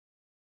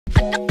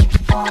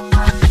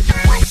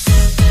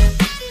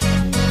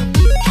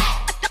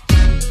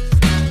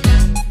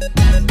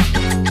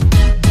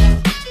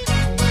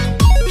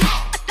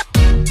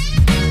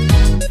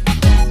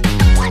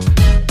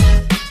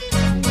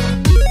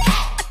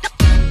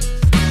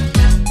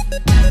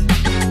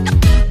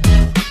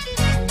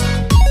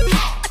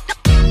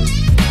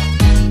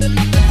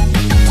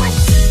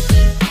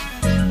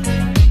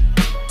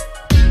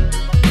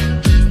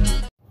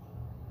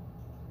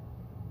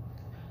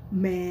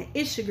Man,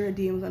 it's your girl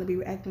D. I'm going to be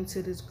reacting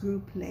to this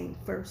group named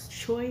First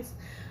Choice.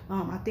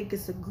 I think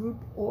it's a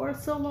group or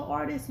solo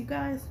artist, you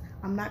guys.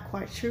 I'm not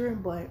quite sure,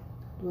 but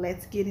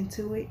let's get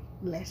into it.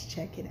 Let's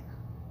check it out.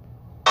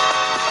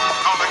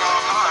 Calling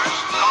all cars,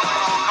 calling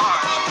all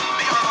cars.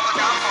 Be on the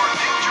lookout for a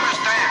dangerous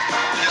Dan.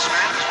 This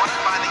man is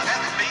wanted by the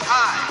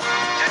FBI.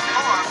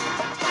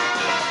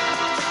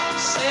 10-4.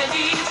 Said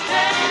he's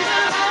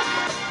dangerous.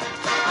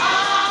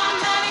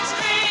 Oh, man,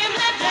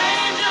 extremely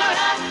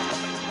dangerous.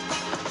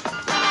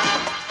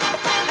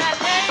 That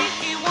day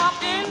he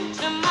walked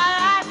into my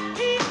life,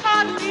 he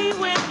caught me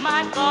with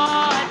my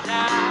guard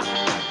down.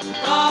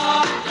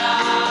 Guard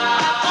down.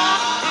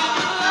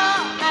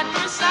 At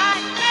first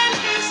sight, then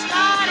he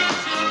started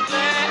to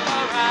play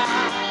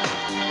around.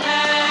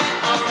 Play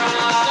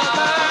around. So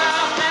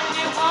girl, let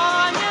me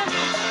warn you,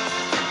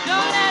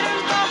 don't let him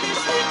go his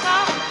sweet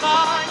talk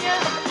for you.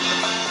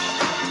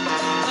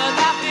 'Cause I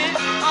bit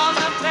on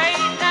the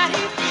bait that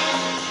he threw,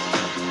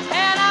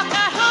 and I've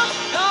got hooked,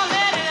 don't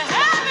let it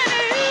happen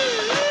to you.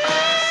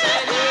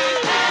 Said he's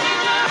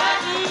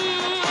dangerous.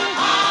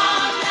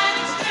 Oh, man,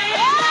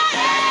 extremely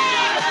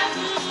dangerous.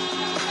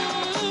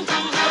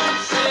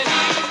 Said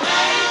he's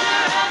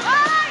dangerous.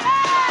 Oh,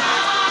 yeah.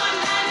 Oh,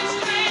 man,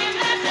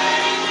 extremely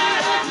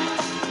dangerous.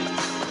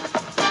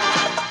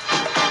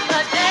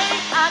 The day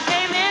I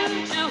came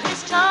into his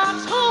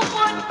charms, who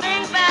would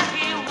think that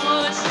he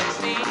would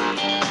succeed?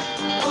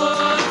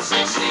 Would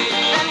succeed.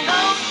 And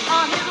go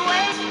on his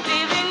way,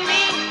 leaving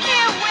me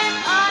here with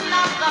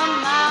another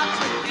mouth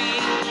to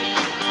feed.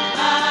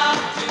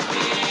 Mouth to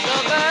feed. So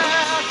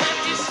girls, if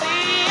you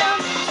see him,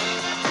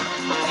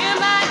 you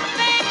might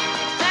think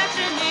that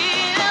you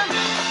need him.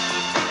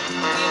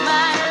 He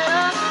might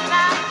look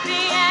like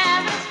the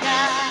average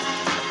guy,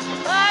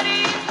 but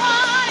he's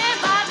wanted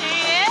by the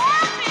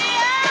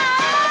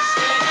FBI.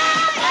 Said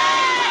he's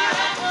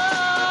dangerous.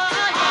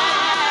 Oh,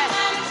 yeah.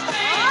 Man,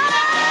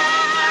 extremely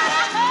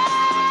dangerous. Said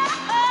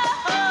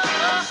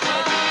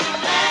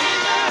he's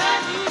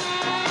dangerous.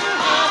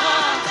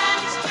 Oh, man,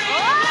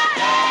 extremely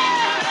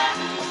dangerous.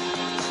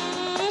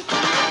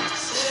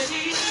 Said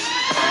he's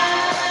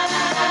dangerous.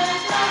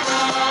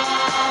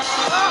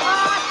 Oh, I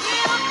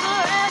feel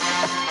good.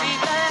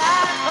 He's a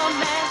life of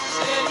man.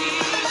 Said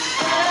he's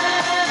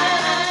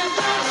dangerous.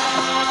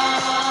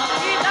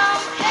 He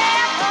don't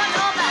care for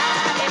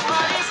nobody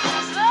but his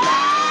soul.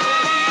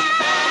 Said he's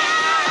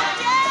dangerous.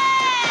 Yeah.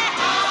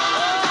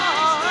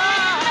 Oh,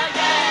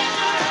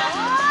 dangerous.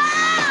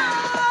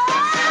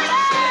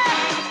 Said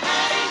he's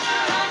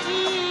dangerous.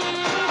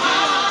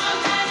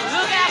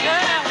 Look out,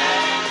 girl.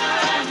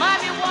 You might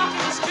be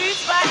walking the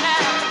streets right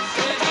now.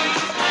 Said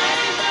he's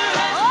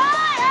dangerous. Oh,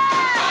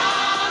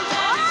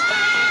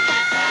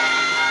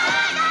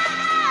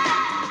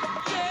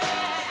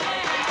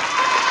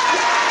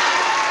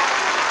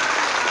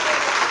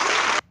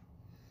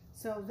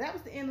 So that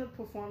was the end of the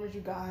performance,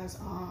 you guys.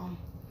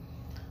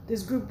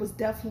 This group was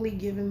definitely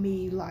giving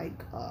me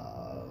like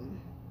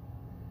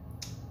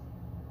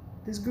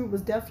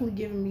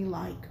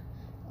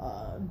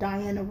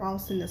Diana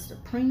Ross and the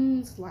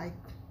Supremes, like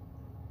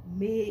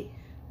mid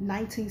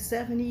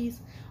 1970s.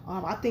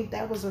 I think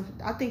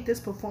this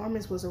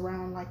performance was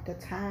around like the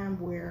time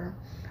where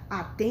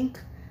I think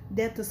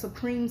that the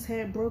Supremes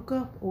had broke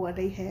up, or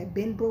they had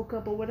been broke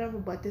up or whatever,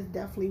 but this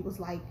definitely was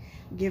like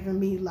giving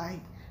me like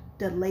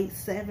the late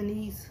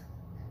 70s,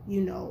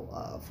 you know,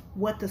 of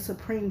what the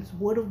Supremes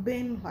would have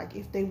been like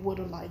if they would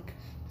have like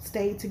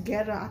stayed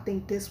together. I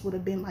think this would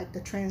have been like the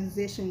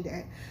transition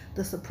that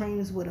the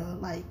Supremes would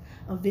have like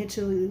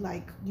eventually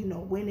like, you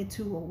know, went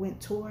into or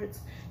went towards,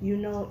 you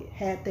know,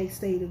 had they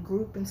stayed a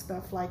group and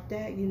stuff like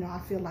that. You know, I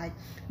feel like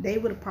they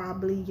would have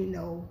probably, you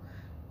know,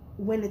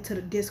 went into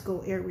the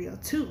disco area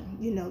too,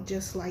 you know,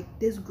 just like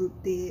this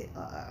group did,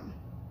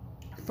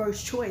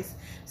 First Choice.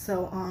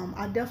 So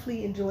I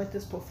definitely enjoyed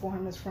this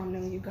performance from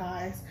them, you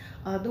guys.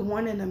 The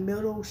one in the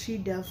middle, she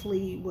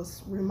definitely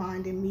was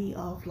reminding me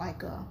of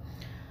like a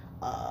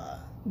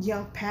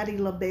young Patti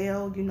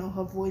LaBelle. You know,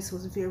 her voice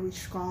was very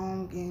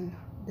strong, and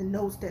the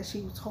notes that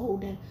she was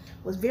holding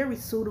was very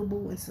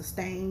suitable and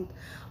sustained.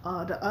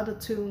 The other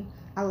two,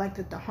 I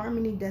liked the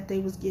harmony that they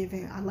was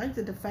giving. I liked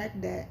the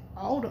fact that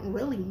all of them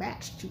really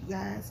matched, you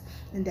guys,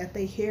 and that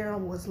their hair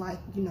was like,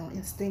 you know,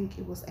 in sync.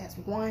 It was as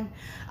one.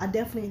 I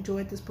definitely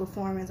enjoyed this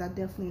performance. I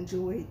definitely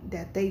enjoyed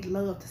that they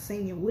loved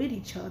singing with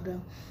each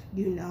other,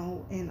 you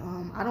know. And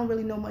I don't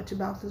really know much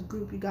about this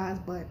group, you guys,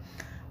 but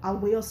I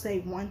will say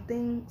one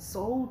thing.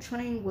 Soul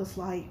Train was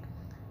like,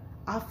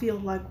 I feel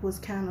like was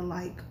kind of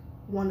like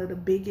one of the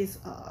biggest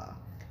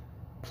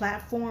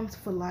platforms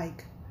for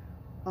like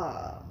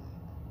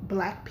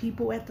black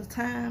people at the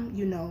time,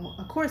 you know,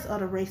 of course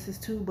other races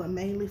too, but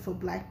mainly for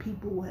black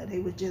people, where they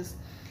were just,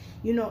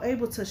 you know,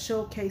 able to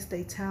showcase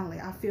their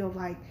talent. I feel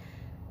like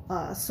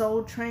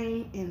Soul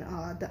Train and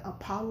the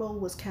Apollo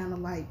was kind of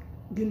like,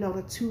 you know,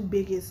 the two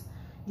biggest,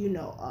 you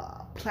know,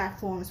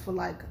 platforms for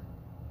like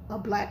a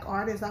black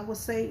artist. I would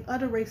say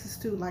other races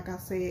too, like I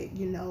said,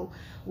 you know,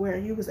 where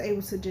you was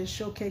able to just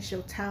showcase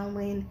your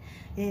talent.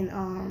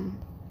 And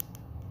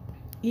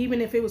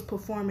even if it was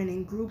performing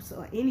in groups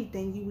or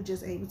anything, you were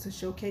just able to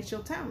showcase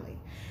your talent.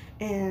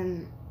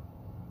 And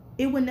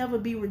it would never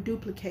be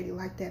reduplicated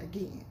like that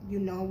again. You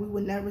know, we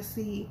would never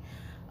see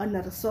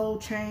another Soul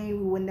Train.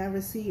 We would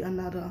never see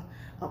another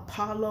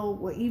Apollo,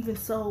 or even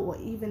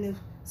if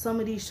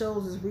some of these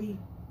shows is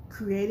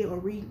recreated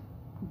or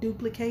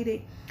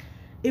reduplicated,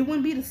 it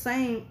wouldn't be the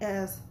same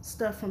as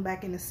stuff from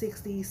back in the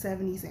 60s,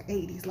 70s, and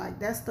 80s. Like,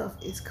 that stuff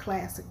is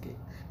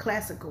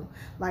classical.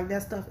 Like,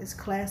 that stuff is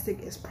classic,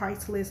 it's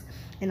priceless.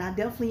 And I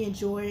definitely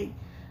enjoyed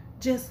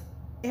just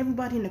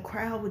everybody in the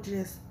crowd was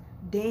just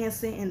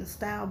dancing, and the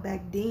style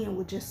back then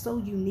was just so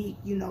unique,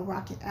 you know,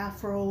 rocking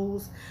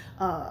afros,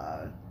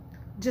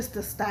 just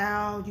the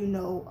style, you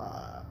know,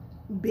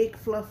 big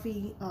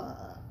fluffy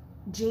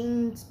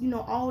jeans, you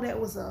know, all that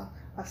was a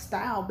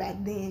style back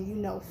then, you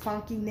know,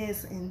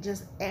 funkiness and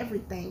just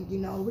everything, you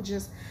know, it was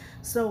just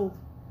so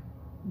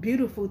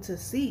beautiful to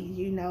see,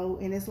 you know.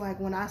 And it's like,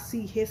 when I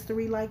see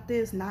history like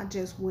this, not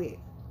just with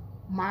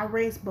my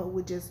race, but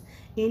with just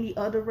any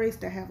other race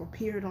that have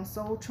appeared on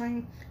Soul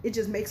Train, it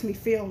just makes me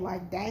feel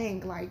like,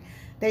 dang, like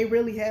they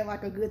really had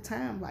like a good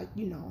time, like,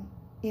 you know,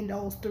 in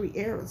those three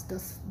eras, the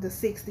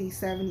 60s,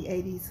 70s,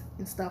 80s,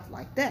 and stuff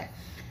like that,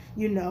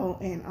 you know.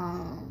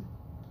 And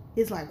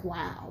it's like,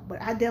 wow.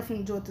 But I definitely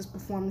enjoyed this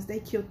performance. They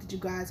killed it, you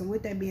guys. And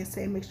with that being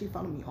said, make sure you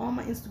follow me on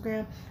my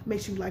Instagram. Make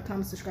sure you like,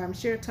 comment, subscribe, and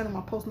share. Turn on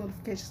my post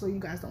notifications so you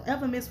guys don't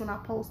ever miss when I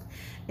post.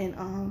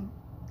 And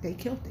they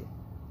killed it.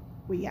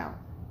 We out.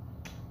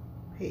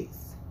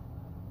 Peace.